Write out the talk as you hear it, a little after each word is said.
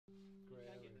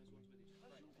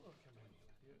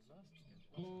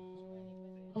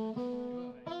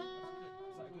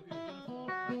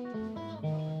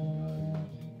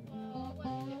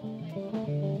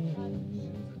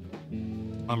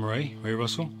I'm Ray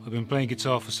Russell. I've been playing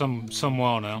guitar for some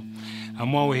while now,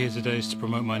 and while we're here today is to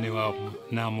promote my new album,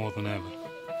 Now More Than Ever.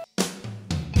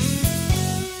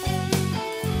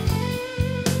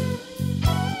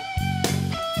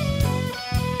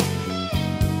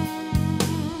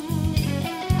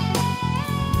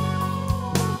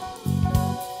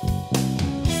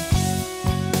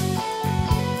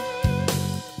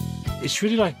 It's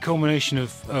really like a culmination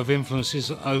of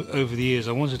influences over the years.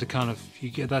 I wanted to kind of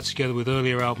get that together with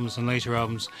earlier albums and later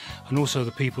albums, and also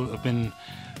the people that have been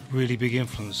really big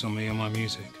influence on me and my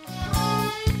music.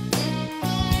 I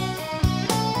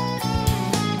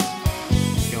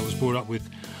was brought up with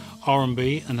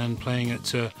R&B and then playing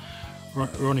at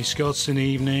Ronnie Scott's in the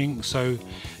evening, so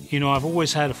you know I've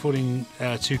always had a foot in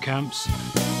two camps.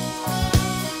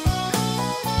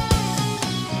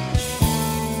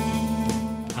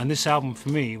 And this album for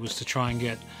me was to try and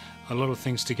get a lot of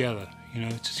things together, you know,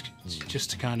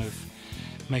 just to kind of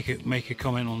make a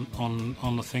comment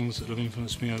on the things that have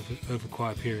influenced me over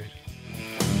quite a period.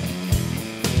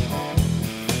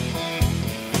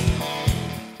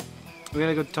 We had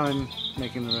a good time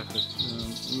making the record.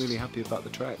 I'm really happy about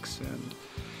the tracks, and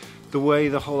the way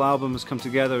the whole album has come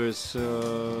together is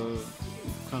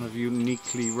kind of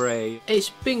uniquely Ray. It's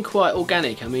been quite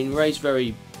organic. I mean, Ray's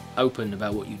very open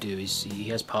about what you do. He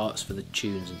has parts for the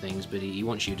tunes and things, but he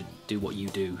wants you to do what you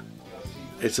do.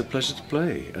 It's a pleasure to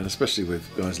play, and especially with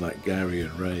guys like Gary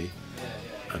and Ray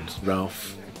and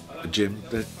Ralph and Jim.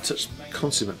 They're such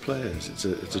consummate players. It's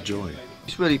a joy.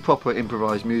 It's really proper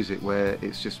improvised music where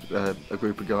it's just a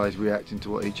group of guys reacting to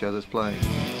what each other's playing.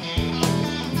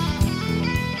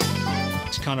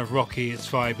 It's kind of rocky, it's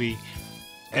vibey.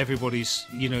 Everybody's,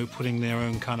 you know, putting their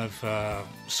own kind of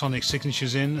sonic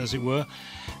signatures in, as it were,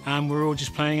 and we're all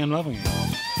just playing and loving it.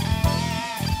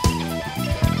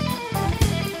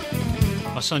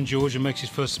 My son George makes his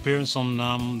first appearance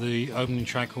on the opening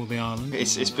track called The Island.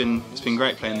 It's been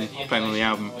great playing on the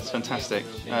album. It's fantastic.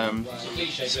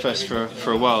 It's first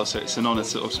for a while, so it's an honour to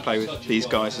sort of play with these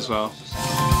guys as well.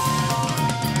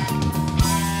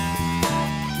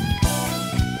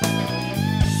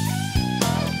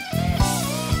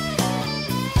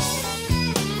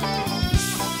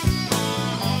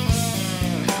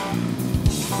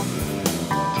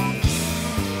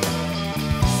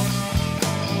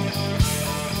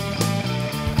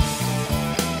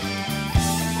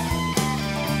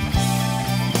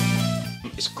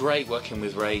 It's great working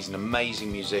with Ray. He's an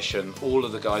amazing musician. All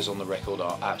of the guys on the record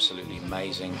are absolutely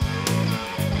amazing.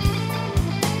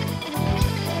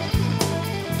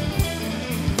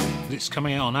 It's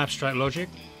coming out on Abstract Logic.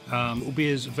 It will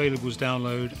be as available as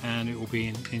download, and it will be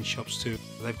in shops too.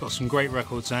 They've got some great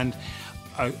records and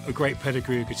a great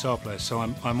pedigree of guitar players, so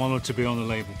I'm honoured to be on the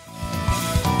label.